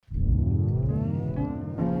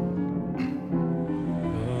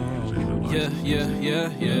Yeah, yeah, yeah,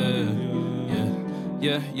 yeah,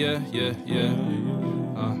 yeah, yeah, yeah, yeah,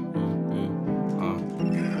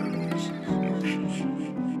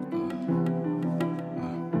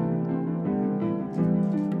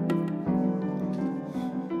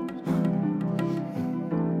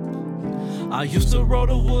 I used to roll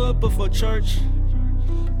the wood before church,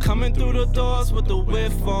 coming through the doors with the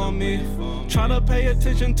whip on me, trying to pay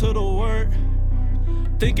attention to the word.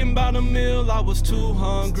 Thinking about a meal, I was too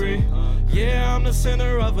hungry. Yeah, I'm the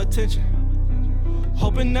center of attention,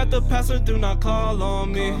 hoping that the pastor do not call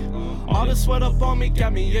on me. All the sweat up on me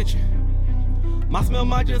got me itching. My smell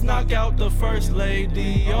might just knock out the first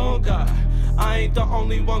lady. Oh God, I ain't the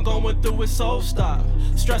only one going through it, so stop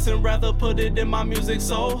stressing, rather put it in my music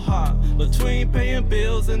so hot. Between paying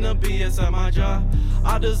bills and the BS at my job,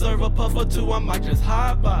 I deserve a puff or two, I might just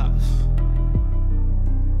hot box.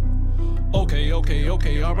 Okay,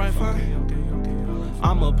 alright, fine.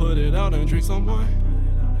 I'ma put it out and drink some wine.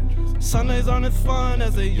 Sundays aren't as fun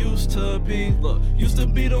as they used to be. Look, used to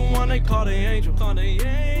be the one they call the angel.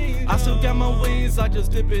 I still got my wings, I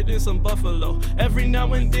just dip it in some buffalo. Every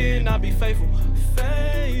now and then I be faithful.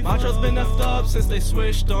 My trust been effed up since they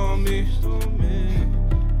switched on me.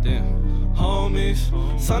 Damn, homies.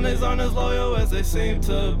 Sundays aren't as loyal as they seem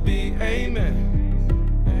to be. Amen.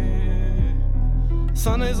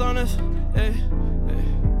 Sundays aren't as,